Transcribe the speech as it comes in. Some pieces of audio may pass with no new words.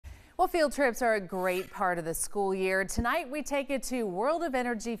Well, field trips are a great part of the school year. Tonight, we take it to World of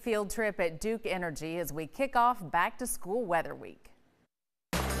Energy field trip at Duke Energy as we kick off back to school weather week.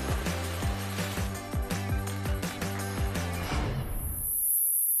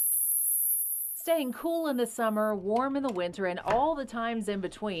 Staying cool in the summer, warm in the winter, and all the times in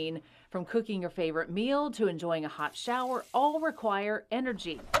between, from cooking your favorite meal to enjoying a hot shower, all require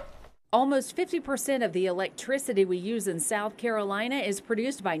energy. Almost 50% of the electricity we use in South Carolina is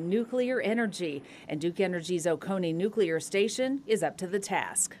produced by nuclear energy, and Duke Energy's Oconee Nuclear Station is up to the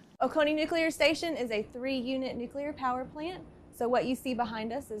task. Oconee Nuclear Station is a 3-unit nuclear power plant. So what you see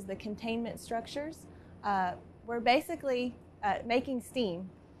behind us is the containment structures. We're basically making steam.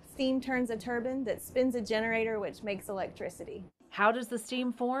 Steam turns a turbine that spins a generator, which makes electricity. How does the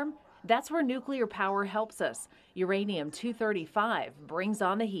steam form? That's where nuclear power helps us. Uranium-235 brings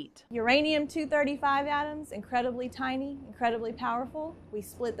on the heat. Uranium-235 atoms, incredibly tiny, incredibly powerful. We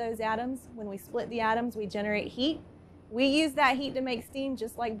split those atoms. When we split the atoms, we generate heat. We use that heat to make steam,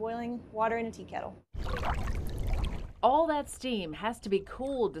 just like boiling water in a tea kettle. All that steam has to be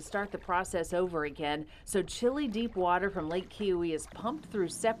cooled to start the process over again, so chilly deep water from Lake Keowee is pumped through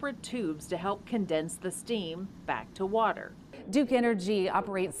separate tubes to help condense the steam back to water. Duke Energy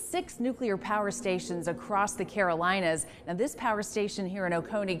operates 6 nuclear power stations across the Carolinas. Now, this power station here in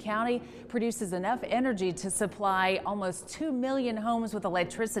Oconee County produces enough energy to supply almost 2 million homes with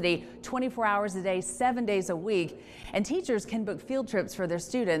electricity 24 hours a day, 7 days a week. And teachers can book field trips for their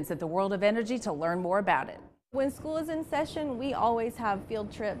students at the World of Energy to learn more about it. When school is in session, we always have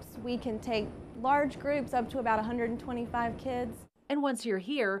field trips. We can take large groups up to about 125 kids. And once you're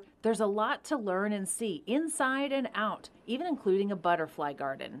here, there's a lot to learn and see inside and out, even including a butterfly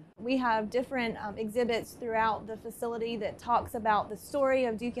garden. We have different exhibits throughout the facility that talks about the story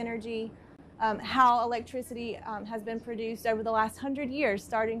of Duke Energy, how electricity has been produced over the last 100 years,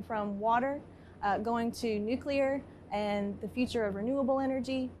 starting from water, going to nuclear, and the future of renewable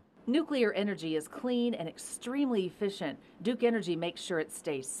energy. Nuclear energy is clean and extremely efficient. Duke Energy makes sure it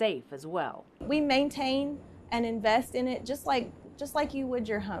stays safe as well. We maintain and invest in it just like you would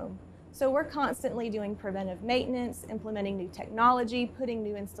your home. So we're constantly doing preventive maintenance, implementing new technology, putting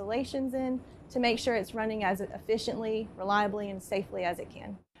new installations in to make sure it's running as efficiently, reliably, and safely as it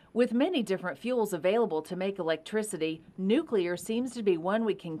can. With many different fuels available to make electricity, nuclear seems to be one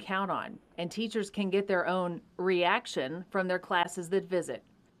we can count on, and teachers can get their own reaction from their classes that visit.